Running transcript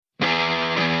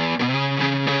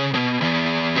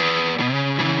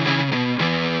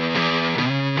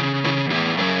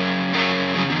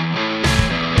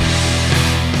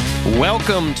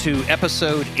Welcome to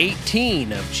episode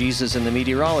 18 of Jesus and the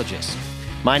Meteorologist.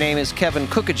 My name is Kevin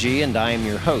Kookogey, and I am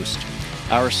your host.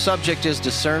 Our subject is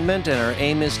discernment, and our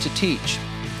aim is to teach,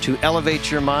 to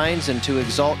elevate your minds and to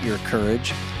exalt your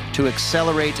courage, to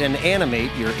accelerate and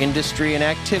animate your industry and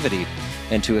activity,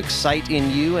 and to excite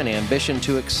in you an ambition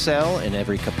to excel in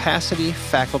every capacity,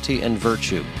 faculty, and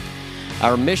virtue.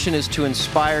 Our mission is to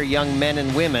inspire young men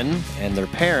and women and their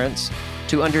parents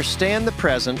to understand the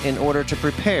present in order to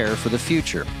prepare for the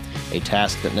future, a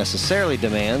task that necessarily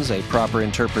demands a proper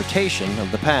interpretation of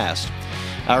the past.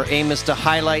 Our aim is to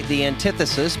highlight the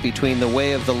antithesis between the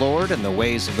way of the Lord and the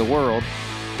ways of the world,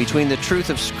 between the truth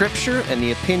of Scripture and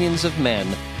the opinions of men,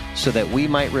 so that we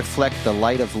might reflect the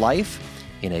light of life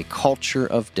in a culture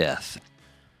of death.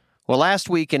 Well, last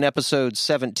week in episode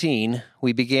 17,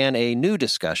 we began a new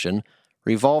discussion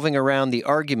revolving around the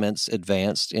arguments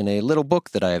advanced in a little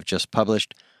book that I have just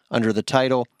published under the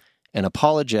title, An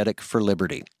Apologetic for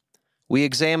Liberty. We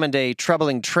examined a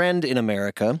troubling trend in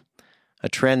America, a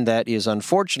trend that is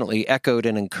unfortunately echoed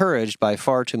and encouraged by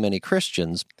far too many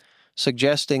Christians,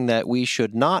 suggesting that we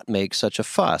should not make such a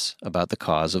fuss about the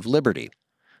cause of liberty.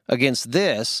 Against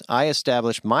this, I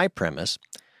established my premise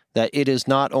that it is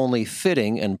not only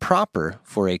fitting and proper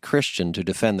for a Christian to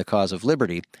defend the cause of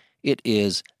liberty, it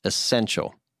is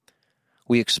essential.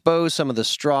 We expose some of the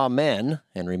straw men,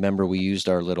 and remember we used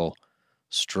our little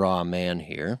straw man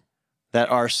here, that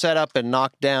are set up and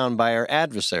knocked down by our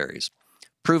adversaries,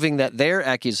 proving that their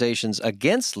accusations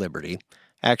against liberty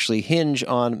actually hinge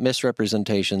on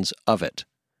misrepresentations of it.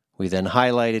 We then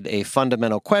highlighted a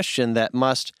fundamental question that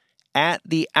must, at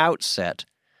the outset,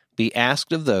 be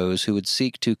asked of those who would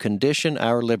seek to condition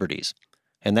our liberties.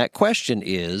 And that question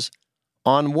is,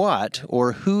 on what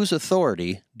or whose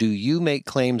authority do you make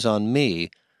claims on me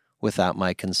without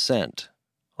my consent?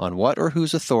 On what or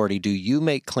whose authority do you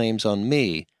make claims on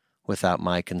me without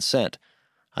my consent?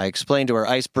 I explained to our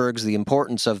icebergs the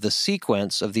importance of the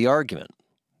sequence of the argument.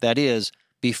 That is,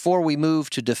 before we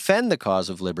move to defend the cause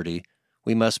of liberty,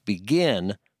 we must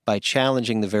begin by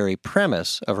challenging the very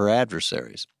premise of our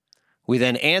adversaries. We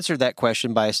then answered that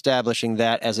question by establishing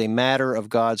that as a matter of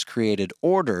God's created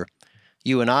order,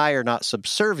 you and I are not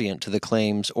subservient to the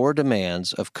claims or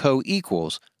demands of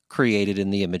co-equals created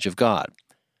in the image of God.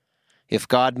 If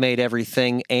God made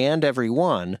everything and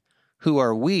everyone, who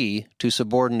are we to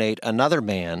subordinate another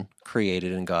man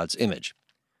created in God's image?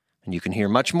 And you can hear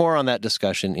much more on that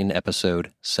discussion in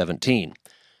episode 17.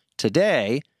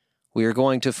 Today, we are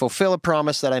going to fulfill a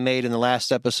promise that I made in the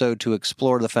last episode to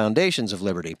explore the foundations of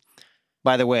liberty.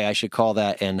 By the way, I should call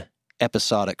that an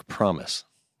episodic promise.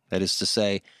 That is to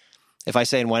say, if I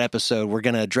say in one episode, we're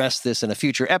going to address this in a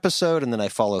future episode, and then I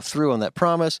follow through on that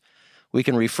promise, we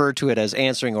can refer to it as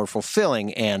answering or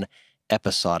fulfilling an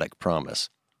episodic promise.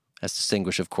 That's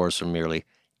distinguished, of course, from merely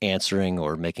answering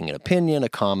or making an opinion, a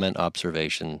comment,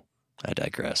 observation. I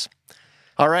digress.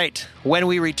 All right, when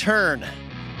we return,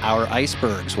 our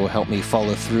icebergs will help me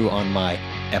follow through on my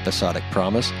episodic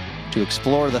promise to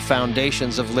explore the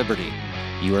foundations of liberty.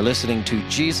 You are listening to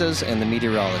Jesus and the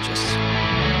Meteorologists.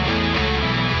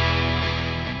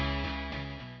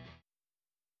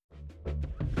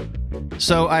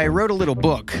 So I wrote a little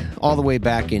book all the way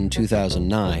back in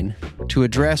 2009 to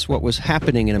address what was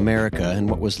happening in America and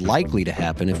what was likely to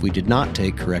happen if we did not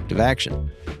take corrective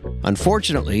action.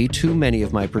 Unfortunately, too many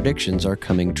of my predictions are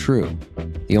coming true.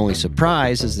 The only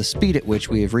surprise is the speed at which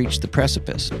we have reached the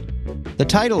precipice. The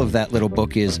title of that little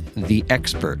book is The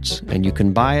Experts, and you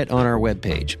can buy it on our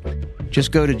webpage.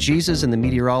 Just go to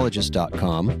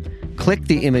JesusandTheMeteorologist.com, click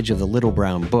the image of the little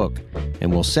brown book,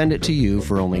 and we'll send it to you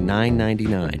for only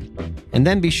 $9.99. And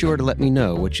then be sure to let me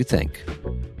know what you think.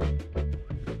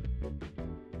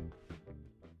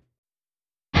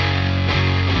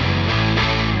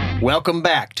 Welcome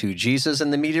back to Jesus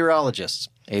and the Meteorologists,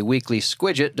 a weekly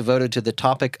squidget devoted to the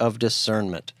topic of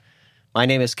discernment. My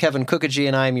name is Kevin Kookogey,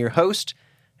 and I am your host.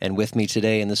 And with me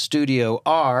today in the studio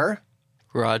are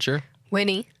Roger,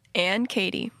 Winnie, and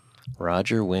Katie.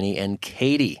 Roger, Winnie, and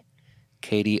Katie.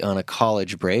 Katie on a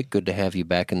college break. Good to have you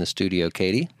back in the studio,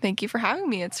 Katie. Thank you for having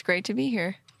me. It's great to be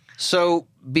here. So,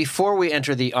 before we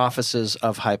enter the offices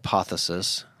of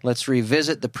hypothesis, let's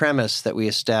revisit the premise that we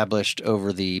established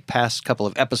over the past couple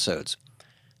of episodes.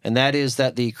 And that is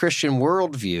that the Christian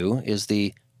worldview is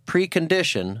the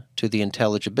precondition to the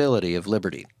intelligibility of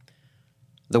liberty.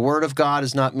 The Word of God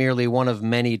is not merely one of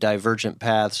many divergent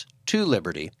paths to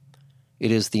liberty.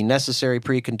 It is the necessary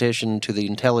precondition to the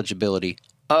intelligibility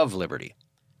of liberty.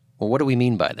 Well, what do we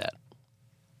mean by that?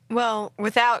 Well,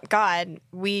 without God,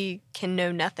 we can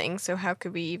know nothing, so how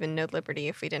could we even know liberty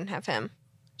if we didn't have him?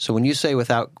 So when you say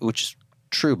without, which is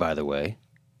true, by the way,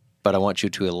 but I want you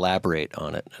to elaborate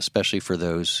on it, especially for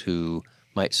those who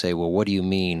might say, well, what do you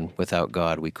mean without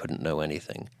God we couldn't know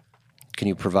anything? Can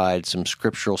you provide some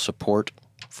scriptural support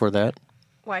for that?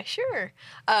 Why, sure.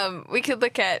 We could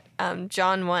look at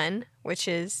John 1, which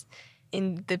is,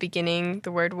 in the beginning,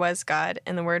 the Word was God,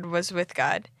 and the Word was with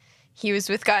God. He was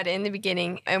with God in the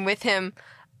beginning, and with him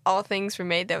all things were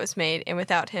made that was made, and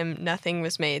without him nothing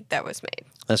was made that was made.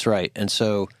 That's right. And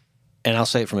so, and I'll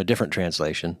say it from a different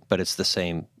translation, but it's the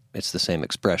same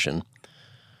expression.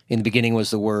 In the beginning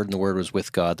was the Word, and the Word was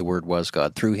with God. The Word was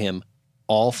God. Through him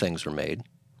all things were made,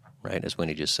 right, as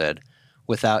Winnie just said.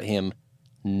 Without him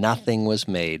nothing was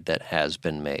made that has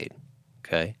been made.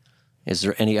 Okay? Is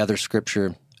there any other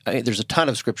scripture? There's a ton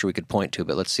of scripture we could point to,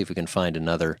 but let's see if we can find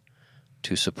another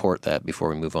to support that before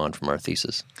we move on from our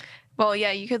thesis. Well,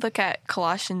 yeah, you could look at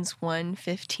Colossians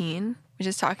 1:15, which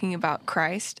is talking about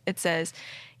Christ. It says,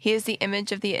 "He is the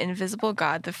image of the invisible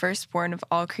God, the firstborn of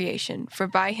all creation. For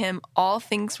by him all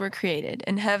things were created,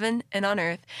 in heaven and on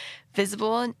earth,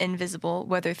 visible and invisible,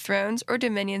 whether thrones or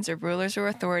dominions or rulers or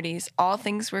authorities, all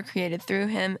things were created through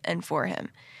him and for him.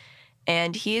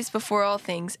 And he is before all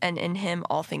things, and in him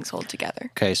all things hold together."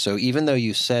 Okay, so even though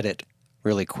you said it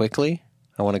really quickly,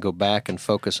 I want to go back and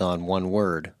focus on one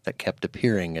word that kept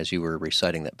appearing as you were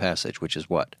reciting that passage, which is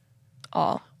what?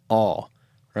 All. All,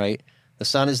 right? The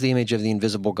Son is the image of the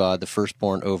invisible God, the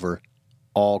firstborn over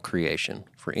all creation.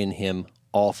 For in him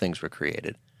all things were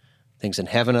created. Things in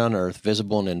heaven and on earth,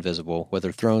 visible and invisible,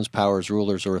 whether thrones, powers,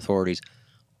 rulers, or authorities,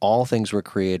 all things were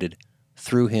created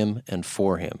through him and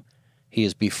for him. He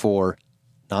is before,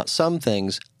 not some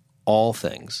things, all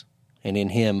things. And in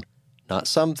him, not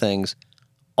some things,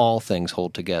 all things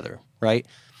hold together, right?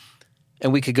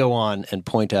 And we could go on and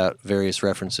point out various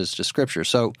references to Scripture.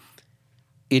 So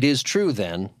it is true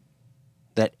then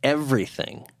that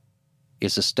everything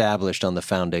is established on the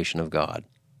foundation of God.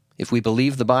 If we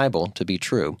believe the Bible to be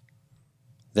true,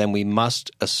 then we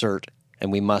must assert and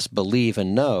we must believe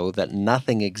and know that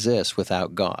nothing exists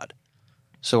without God.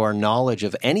 So our knowledge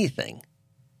of anything,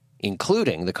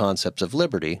 including the concepts of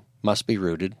liberty, must be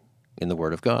rooted in the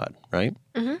Word of God, right?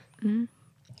 Mm-hmm. Mm-hmm.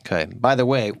 Okay. By the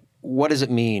way, what does it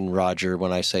mean, Roger,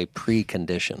 when I say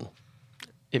precondition?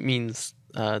 It means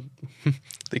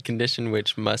the condition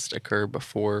which must occur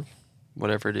before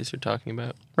whatever it is you're talking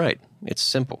about. Right. It's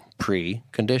simple.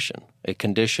 Precondition. A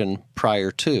condition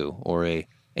prior to, or a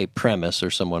premise,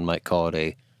 or someone might call it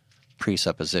a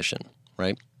presupposition,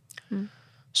 right? Mm.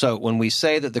 So when we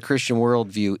say that the Christian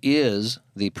worldview is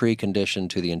the precondition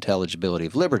to the intelligibility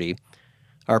of liberty,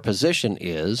 our position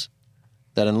is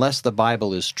that unless the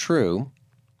Bible is true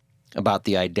about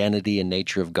the identity and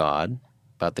nature of God,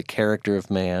 about the character of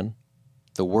man,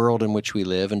 the world in which we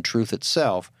live, and truth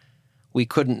itself, we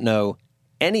couldn't know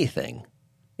anything,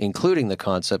 including the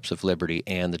concepts of liberty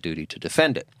and the duty to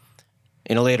defend it.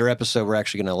 In a later episode, we're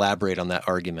actually going to elaborate on that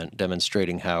argument,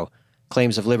 demonstrating how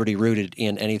claims of liberty rooted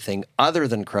in anything other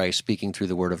than Christ speaking through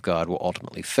the Word of God will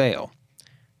ultimately fail.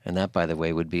 And that, by the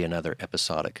way, would be another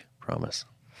episodic promise.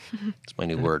 It's my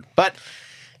new word. But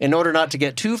in order not to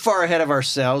get too far ahead of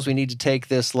ourselves, we need to take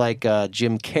this like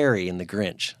Jim Carrey in The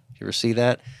Grinch. You ever see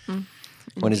that?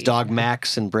 When his dog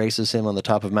Max embraces him on the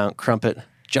top of Mount Crumpet,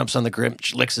 jumps on the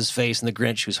Grinch, licks his face, and the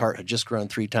Grinch, whose heart had just grown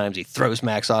 3 times, he throws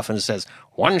Max off and says,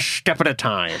 "One step at a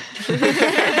time."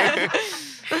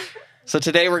 So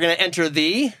today we're going to enter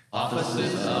the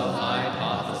Offices of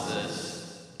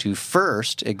Hypothesis to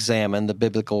first examine the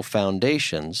biblical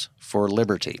foundations for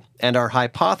liberty. And our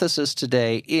hypothesis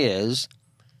today is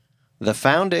the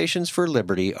foundations for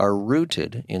liberty are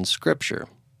rooted in Scripture.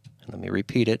 And let me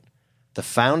repeat it. The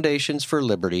foundations for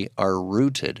liberty are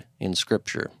rooted in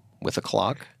Scripture. With a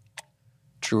clock,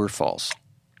 true or false?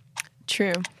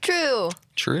 True. True.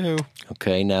 True.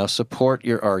 Okay, now support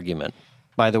your argument.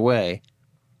 By the way,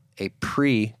 a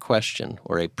pre-question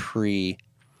or a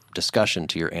pre-discussion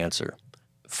to your answer.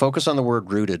 Focus on the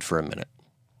word rooted for a minute.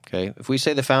 Okay? If we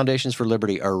say the foundations for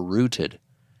liberty are rooted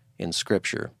in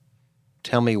Scripture,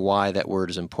 tell me why that word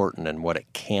is important and what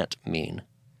it can't mean.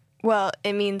 Well,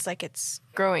 it means like it's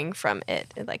growing from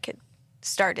it, like it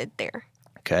started there.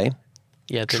 Okay?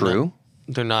 Yeah, True.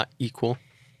 They're not equal.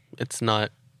 It's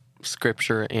not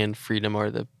Scripture and freedom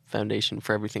are the foundation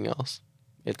for everything else.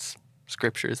 It's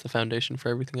Scripture is the foundation for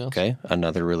everything else. Okay,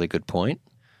 another really good point.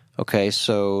 Okay,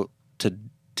 so to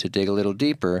dig a little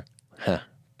deeper,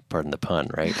 pardon the pun,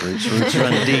 right? Roots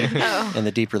run deep, and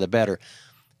the deeper the better.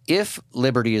 If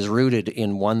liberty is rooted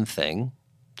in one thing,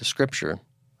 the Scripture,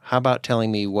 how about telling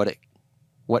me what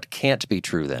can't be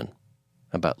true then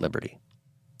about liberty?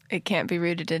 It can't be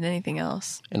rooted in anything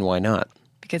else. And why not?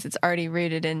 Because it's already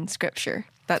rooted in Scripture.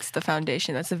 That's the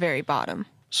foundation. That's the very bottom.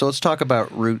 So let's talk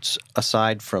about roots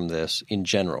aside from this in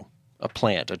general. A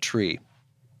plant, a tree.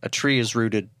 A tree is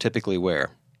rooted typically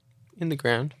where? In the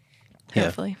ground, Yeah.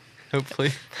 Hopefully.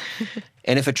 hopefully.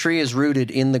 And if a tree is rooted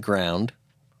in the ground,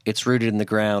 it's rooted in the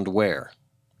ground where?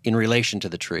 In relation to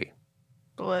the tree.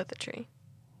 Below the tree.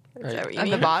 Is Right. that what you At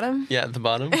mean? the bottom? Yeah, at the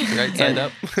bottom, right side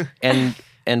up.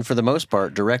 And for the most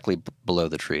part, directly below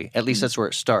the tree. At least that's where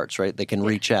it starts, right? They can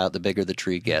reach out. The bigger the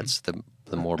tree gets, the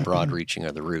more broad-reaching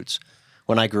are the roots.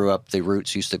 When I grew up, the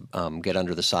roots used to get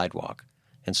under the sidewalk.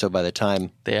 And so by the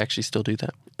time... They actually still do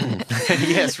that.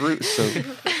 Yes, roots. So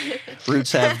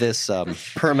roots have this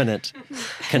permanent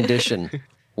condition.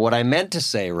 What I meant to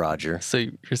say, Roger, So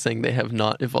you're saying they have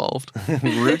not evolved?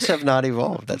 roots have not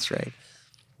evolved. That's right.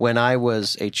 When I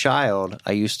was a child,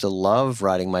 I used to love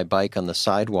riding my bike on the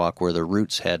sidewalk where the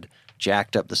roots had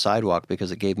jacked up the sidewalk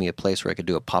because it gave me a place where I could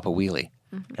do a papa wheelie.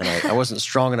 And I wasn't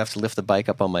strong enough to lift the bike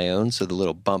up on my own, so the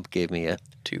little bump gave me a...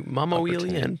 To Mama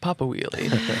Wheelie and Papa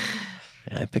Wheelie.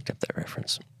 Yeah, I picked up that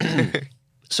reference.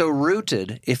 So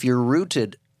rooted, if you're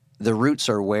rooted, the roots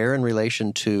are where in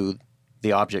relation to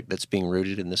the object that's being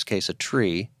rooted, in this case a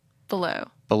tree, Below.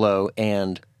 below,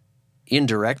 and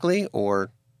indirectly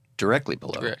or directly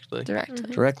below? Directly.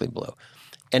 Directly. Directly below.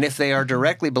 And if they are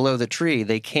directly below the tree,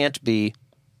 they can't be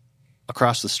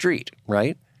across the street,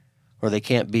 right? Or they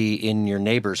can't be in your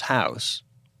neighbor's house,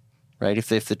 right? If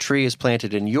the tree is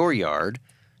planted in your yard,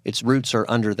 its roots are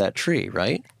under that tree,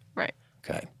 right? Right.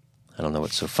 Okay. I don't know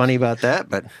what's so funny about that,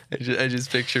 but I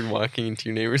just pictured walking into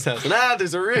your neighbor's house and,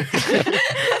 there's a root.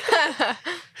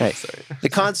 hey, the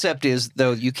concept is,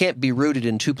 though, you can't be rooted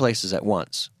in two places at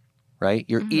once, right?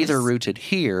 You're either rooted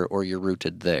here or you're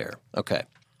rooted there. Okay.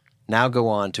 Now go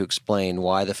on to explain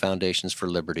why the Foundations for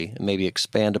Liberty, and maybe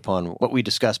expand upon what we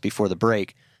discussed before the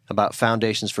break about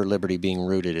Foundations for Liberty being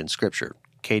rooted in Scripture.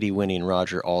 Katie, Winnie, and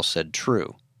Roger all said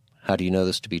true. How do you know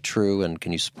this to be true, and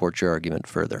can you support your argument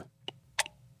further?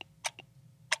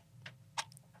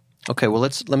 Okay, well,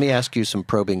 let me ask you some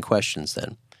probing questions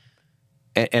then.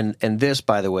 And this,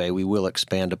 by the way, we will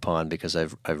expand upon because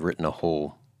I've written a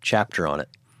whole chapter on it.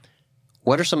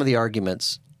 What are some of the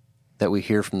arguments that we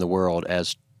hear from the world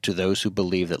as to those who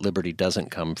believe that liberty doesn't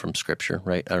come from Scripture,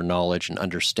 right? Our knowledge and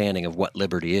understanding of what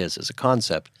liberty is as a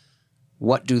concept.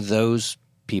 What do those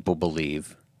people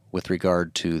believe with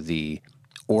regard to the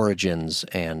origins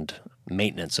and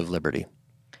maintenance of liberty?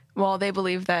 Well, they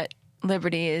believe that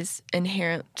liberty is an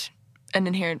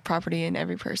inherent property in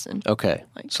every person. Okay,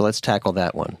 so let's tackle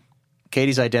that one.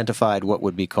 Katie's identified what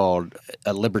would be called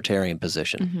a libertarian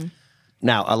position.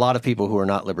 Now, a lot of people who are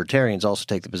not libertarians also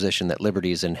take the position that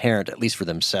liberty is inherent, at least for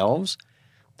themselves.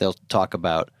 They'll talk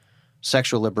about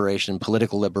sexual liberation,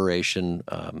 political liberation,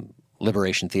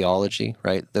 liberation theology,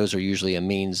 right? Those are usually a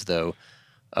means, though,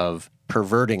 of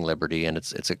perverting liberty, and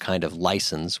it's a kind of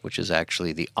license, which is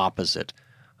actually the opposite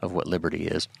of what liberty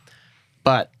is.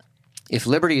 But if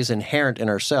liberty is inherent in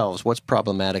ourselves, what's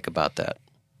problematic about that?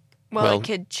 Well, it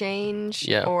could change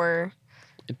yeah. or...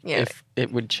 If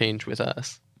it would change with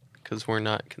us, because we're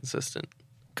not consistent.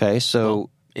 Okay, so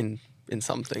in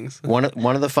some things. one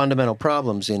of the fundamental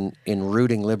problems in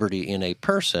rooting liberty in a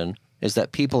person is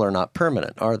that people are not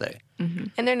permanent, are they?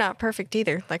 And they're not perfect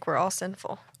either. Like, we're all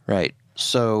sinful. Right.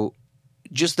 So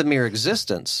just the mere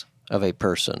existence of a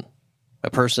person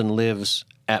lives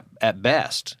at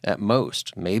best, at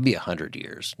most, maybe 100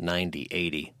 years, 90,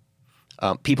 80.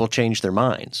 People change their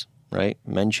minds, right?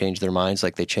 Men change their minds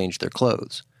like they change their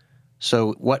clothes.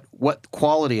 So what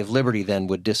quality of liberty then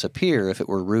would disappear if it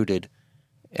were rooted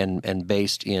and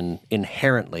based in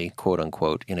inherently, quote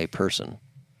unquote, in a person?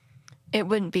 It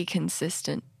wouldn't be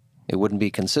consistent. It wouldn't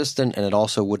be consistent, and it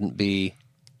also wouldn't be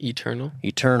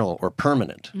Eternal. or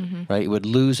permanent, right? It would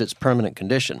lose its permanent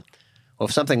condition. Well,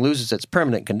 if something loses its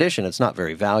permanent condition, it's not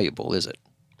very valuable, is it?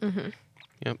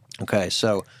 Yep. Okay,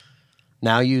 so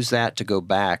now use that to go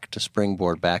back, to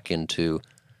springboard back into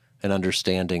an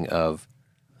understanding of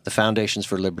the Foundations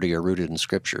for Liberty are rooted in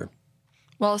Scripture.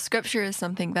 Well, Scripture is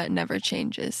something that never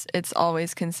changes. It's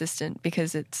always consistent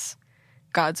because it's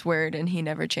God's word and he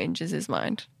never changes his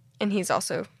mind. And he's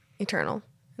also eternal,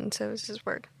 and so is his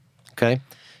word. Okay,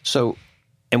 so,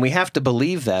 and we have to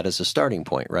believe that as a starting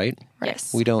point, right?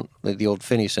 Yes. We don't, the old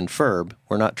Phineas and Ferb,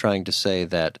 we're not trying to say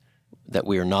that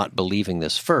we are not believing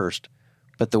this first,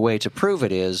 but the way to prove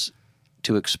it is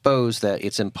to expose that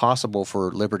it's impossible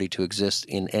for liberty to exist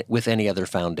with any other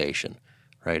foundation,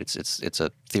 right? It's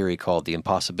a theory called the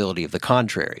impossibility of the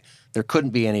contrary. There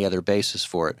couldn't be any other basis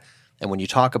for it. And when you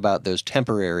talk about those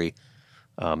temporary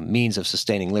means of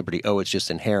sustaining liberty, it's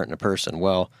just inherent in a person.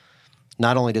 Well,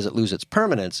 not only does it lose its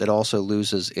permanence, it also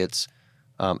loses its,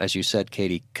 as you said,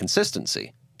 Katie,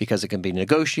 consistency, because it can be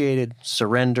negotiated,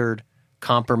 surrendered,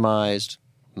 compromised,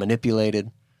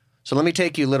 manipulated. So let me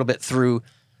take you a little bit through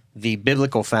the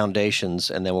biblical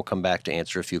foundations, and then we'll come back to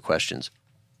answer a few questions.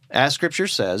 As Scripture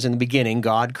says, in the beginning,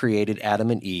 God created Adam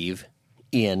and Eve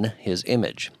in his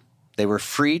image. They were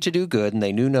free to do good, and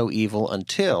they knew no evil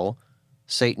until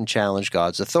Satan challenged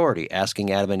God's authority,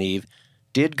 asking Adam and Eve,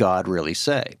 did God really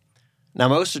say? Now,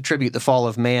 most attribute the fall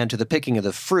of man to the picking of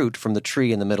the fruit from the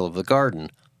tree in the middle of the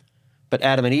garden, but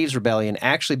Adam and Eve's rebellion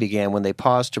actually began when they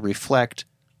paused to reflect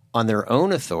on their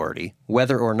own authority,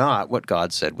 whether or not what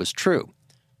God said was true.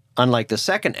 Unlike the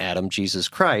second Adam, Jesus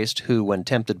Christ, who, when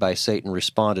tempted by Satan,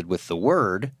 responded with the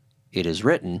word, "It is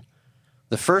written,"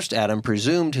 the first Adam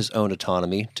presumed his own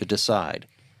autonomy to decide.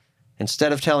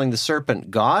 Instead of telling the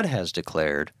serpent, God has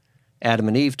declared, Adam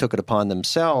and Eve took it upon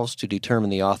themselves to determine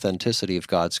the authenticity of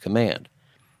God's command.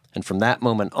 And from that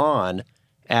moment on,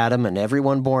 Adam and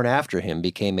everyone born after him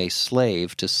became a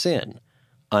slave to sin,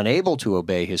 unable to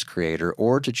obey his Creator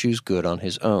or to choose good on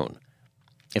his own.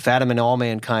 If Adam and all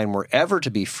mankind were ever to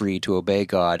be free to obey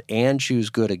God and choose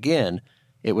good again,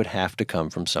 it would have to come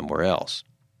from somewhere else.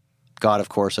 God, of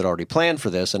course, had already planned for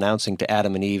this, announcing to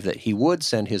Adam and Eve that he would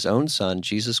send his own Son,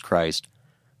 Jesus Christ,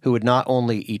 who would not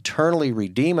only eternally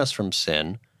redeem us from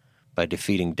sin by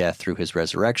defeating death through his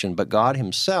resurrection, but God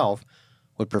himself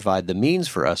would provide the means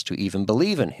for us to even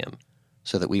believe in him,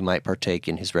 so that we might partake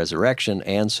in his resurrection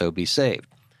and so be saved.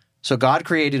 So God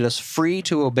created us free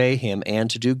to obey him and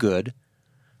to do good.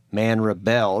 Man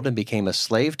rebelled and became a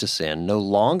slave to sin, no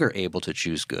longer able to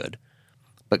choose good.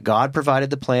 But God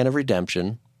provided the plan of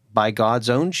redemption by God's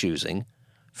own choosing,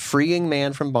 freeing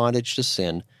man from bondage to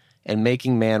sin and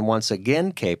making man once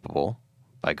again capable,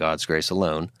 by God's grace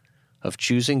alone, of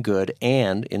choosing good,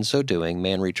 and in so doing,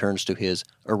 man returns to his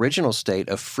original state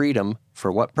of freedom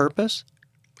for what purpose?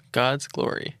 God's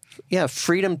glory. Yeah,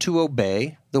 freedom to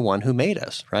obey the one who made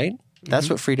us, right? That's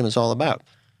what freedom is all about.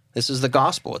 This is the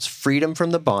gospel. It's freedom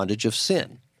from the bondage of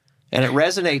sin. And it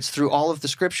resonates through all of the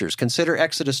scriptures. Consider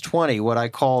Exodus 20, what I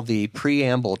call the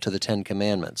preamble to the Ten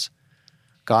Commandments.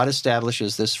 God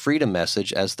establishes this freedom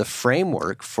message as the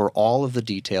framework for all of the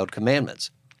detailed commandments.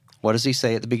 What does he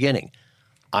say at the beginning?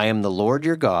 I am the Lord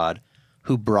your God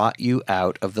who brought you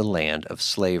out of the land of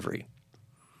slavery.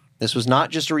 This was not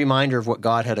just a reminder of what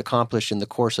God had accomplished in the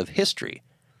course of history.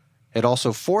 It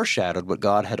also foreshadowed what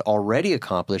God had already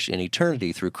accomplished in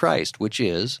eternity through Christ, which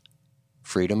is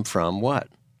freedom from what?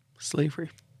 Slavery.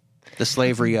 The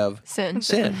slavery of Sin.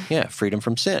 Sin. Yeah, freedom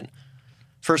from sin.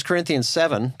 1 Corinthians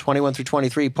 7, 21 through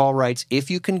 23, Paul writes, if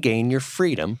you can gain your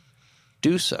freedom,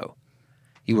 do so.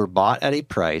 You were bought at a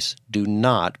price. Do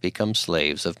not become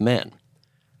slaves of men.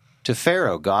 To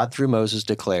Pharaoh, God through Moses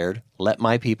declared, let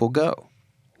my people go.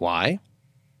 Why?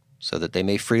 So that they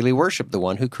may freely worship the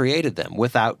one who created them,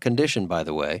 without condition, by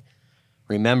the way.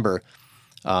 Remember,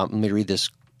 let me read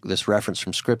this reference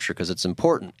from Scripture because it's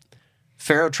important.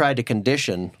 Pharaoh tried to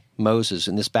condition Moses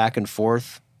in this back and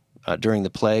forth during the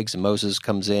plagues, and Moses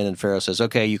comes in and Pharaoh says,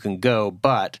 okay, you can go,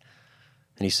 but,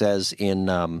 and he says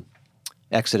in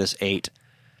Exodus 8,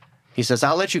 he says,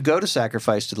 I'll let you go to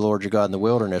sacrifice to the Lord your God in the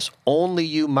wilderness, only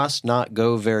you must not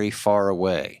go very far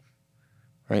away.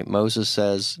 Right? Moses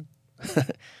says,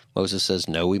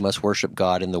 no, we must worship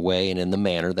God in the way and in the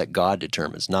manner that God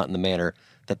determines, not in the manner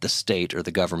that the state or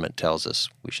the government tells us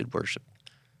we should worship.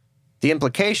 The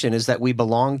implication is that we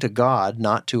belong to God,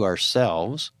 not to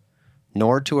ourselves,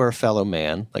 nor to our fellow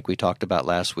man, like we talked about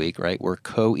last week, right? We're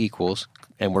co-equals,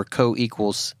 and we're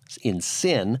co-equals in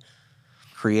sin,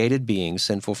 created beings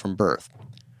sinful from birth.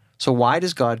 So why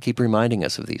does God keep reminding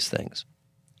us of these things?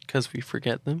 Because we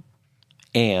forget them.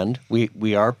 And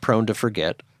we are prone to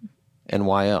forget. And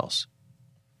why else?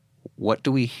 What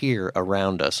do we hear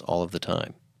around us all of the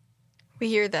time? We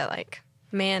hear that, like,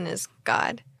 man is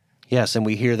God. Yes, and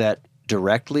we hear that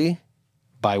directly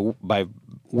by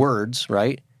words,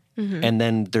 right? Mm-hmm. And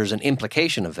then there's an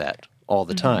implication of that all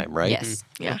the time, right? Yes.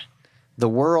 Mm-hmm. Yeah. The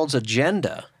world's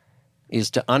agenda is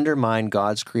to undermine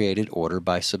God's created order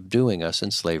by subduing us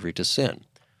in slavery to sin.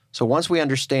 So once we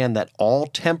understand that all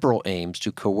temporal aims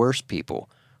to coerce people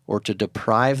or to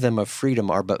deprive them of freedom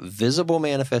are but visible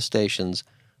manifestations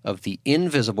of the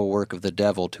invisible work of the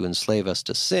devil to enslave us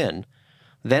to sin,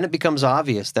 then it becomes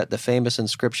obvious that the famous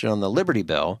inscription on the Liberty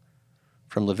Bell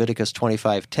from Leviticus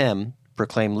 25:10,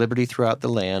 proclaim liberty throughout the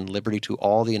land, liberty to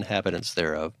all the inhabitants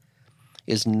thereof,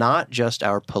 is not just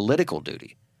our political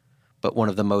duty, but one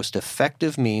of the most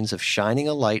effective means of shining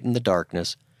a light in the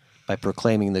darkness by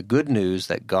proclaiming the good news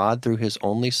that God, through his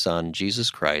only Son, Jesus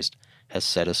Christ, has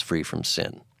set us free from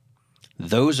sin.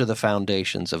 Those are the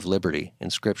foundations of liberty in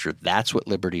Scripture. That's what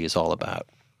liberty is all about.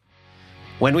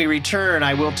 When we return,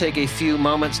 I will take a few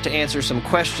moments to answer some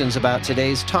questions about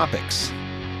today's topics.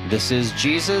 This is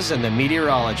Jesus and the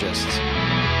Meteorologists.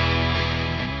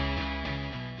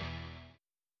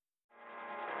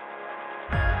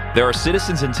 There are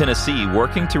citizens in Tennessee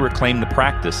working to reclaim the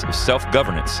practice of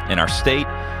self-governance in our state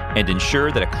and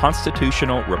ensure that a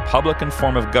constitutional Republican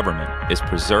form of government is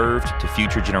preserved to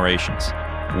future generations.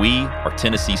 We are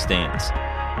Tennessee Stands.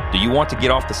 Do you want to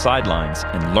get off the sidelines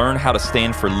and learn how to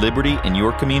stand for liberty in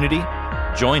your community?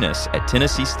 Join us at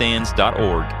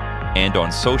TennesseeStands.org and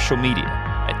on social media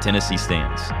at Tennessee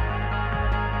Stands.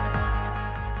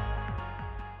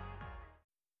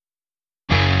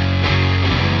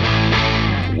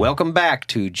 Welcome back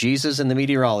to Jesus and the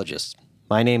Meteorologists.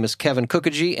 My name is Kevin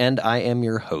Kookogey, and I am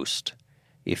your host.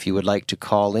 If you would like to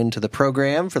call into the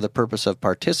program for the purpose of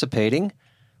participating,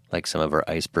 like some of our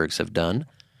icebergs have done,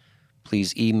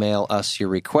 please email us your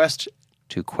request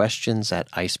to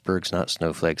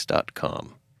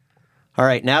questions@icebergsnotsnowflakes.com. All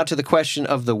right, now to the question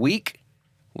of the week.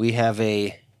 We have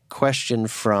a question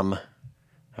from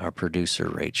our producer,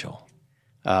 Rachel.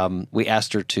 We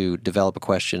asked her to develop a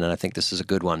question, and I think this is a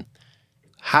good one.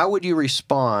 How would you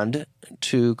respond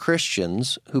to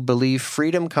Christians who believe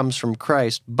freedom comes from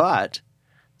Christ, but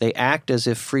they act as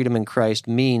if freedom in Christ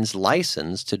means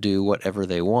license to do whatever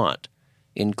they want,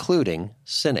 including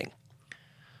sinning?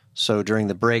 So during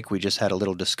the break, we just had a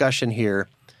little discussion here,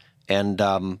 and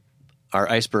our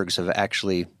icebergs have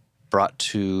actually brought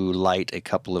to light a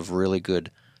couple of really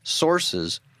good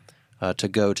sources to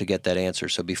go to get that answer.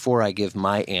 So before I give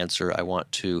my answer, I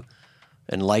want to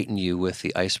enlighten you with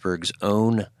the iceberg's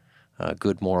own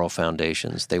good moral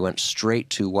foundations. They went straight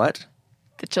to what?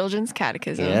 The Children's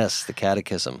Catechism. Yes, the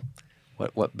Catechism.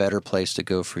 What better place to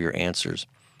go for your answers?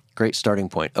 Great starting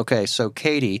point. Okay, so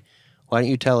Katie, why don't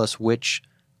you tell us which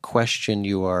question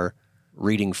you are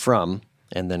reading from,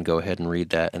 and then go ahead and read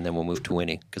that, and then we'll move to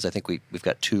Winnie, because I think we've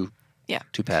got two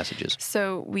passages.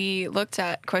 So we looked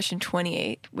at question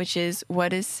 28, which is,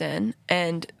 what is sin?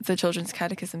 And the Children's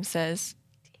Catechism says...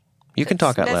 You can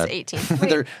talk out loud. That's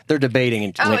 18. They're debating,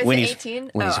 and is Winnie's, it 18?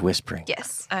 Winnie's whispering.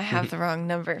 Yes. I have the wrong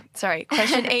number. Sorry.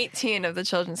 Question 18 of the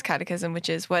Children's Catechism, which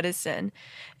is, what is sin?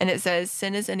 And it says,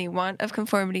 sin is any want of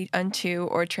conformity unto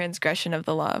or transgression of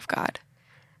the law of God.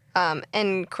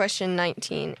 And question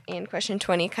 19 and question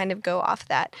 20 kind of go off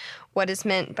that. What is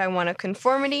meant by want of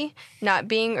conformity? Not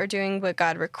being or doing what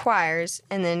God requires.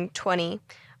 And then 20,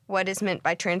 what is meant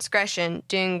by transgression?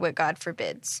 Doing what God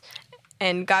forbids.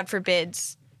 And God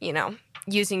forbids,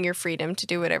 using your freedom to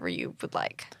do whatever you would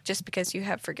like, just because you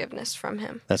have forgiveness from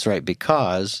him. That's right,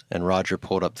 because, and Roger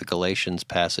pulled up the Galatians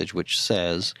passage, which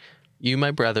says, You,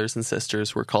 my brothers and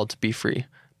sisters, were called to be free,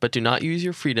 but do not use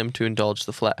your freedom to indulge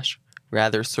the flesh.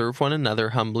 Rather, serve one another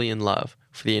humbly in love,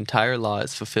 for the entire law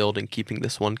is fulfilled in keeping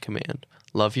this one command.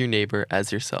 Love your neighbor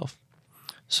as yourself.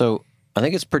 So I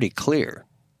think it's pretty clear.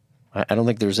 I don't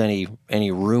think there's any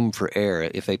room for error.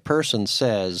 If a person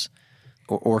says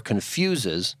or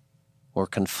confuses or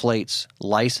conflates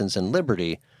license and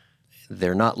liberty,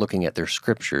 they're not looking at their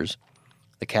scriptures.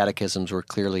 The catechisms were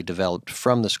clearly developed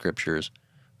from the scriptures.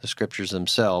 The scriptures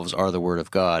themselves are the Word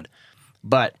of God.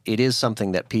 But it is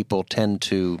something that people tend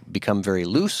to become very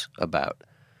loose about.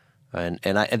 And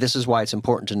this is why it's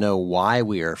important to know why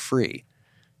we are free.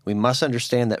 We must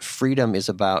understand that freedom is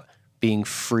about being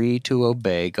free to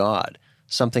obey God,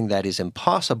 something that is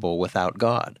impossible without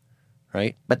God,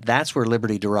 right? But that's where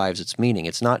liberty derives its meaning.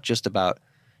 It's not just about,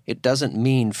 it doesn't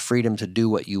mean freedom to do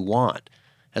what you want.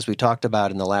 As we talked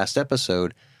about in the last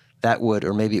episode, that would,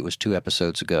 or maybe it was 2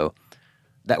 episodes ago,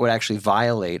 that would actually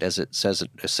violate, as it says,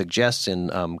 it suggests in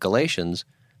Galatians,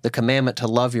 the commandment to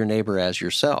love your neighbor as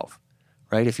yourself,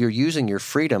 right? If you're using your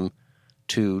freedom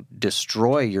to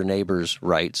destroy your neighbor's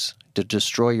rights, to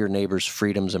destroy your neighbor's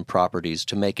freedoms and properties,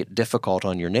 to make it difficult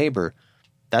on your neighbor,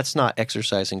 that's not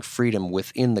exercising freedom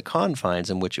within the confines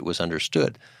in which it was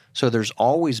understood. So there's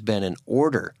always been an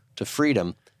order to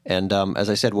freedom. And as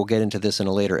I said, we'll get into this in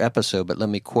a later episode, but let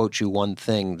me quote you one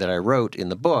thing that I wrote in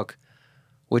the book,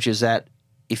 which is that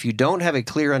if you don't have a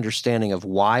clear understanding of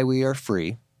why we are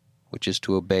free, which is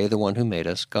to obey the one who made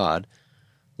us, God,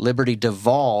 liberty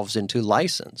devolves into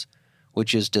license,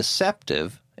 which is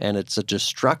deceptive, and it's a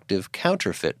destructive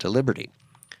counterfeit to liberty.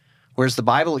 Whereas the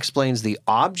Bible explains the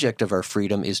object of our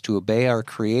freedom is to obey our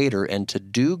Creator and to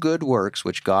do good works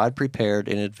which God prepared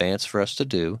in advance for us to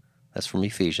do. That's from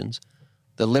Ephesians.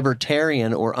 The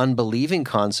libertarian or unbelieving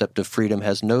concept of freedom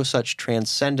has no such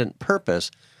transcendent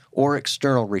purpose or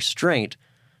external restraint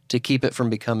to keep it from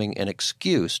becoming an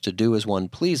excuse to do as one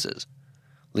pleases,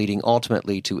 leading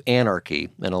ultimately to anarchy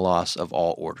and a loss of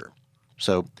all order.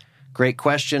 So, great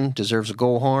question, deserves a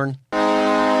gold horn.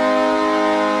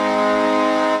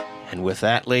 And with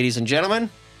that, ladies and gentlemen,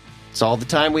 it's all the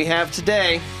time we have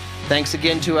today. Thanks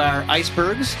again to our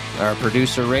icebergs, our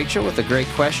producer Rachel with a great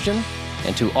question,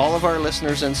 and to all of our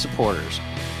listeners and supporters.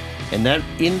 And then,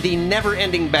 in the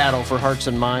never-ending battle for hearts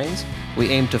and minds, we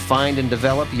aim to find and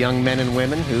develop young men and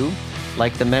women who,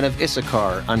 like the men of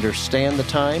Issachar, understand the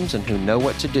times and who know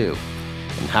what to do.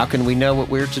 And how can we know what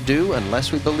we're to do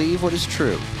unless we believe what is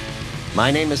true?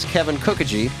 My name is Kevin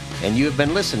Kookogey, and you have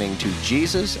been listening to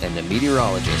Jesus and the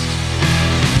Meteorologist.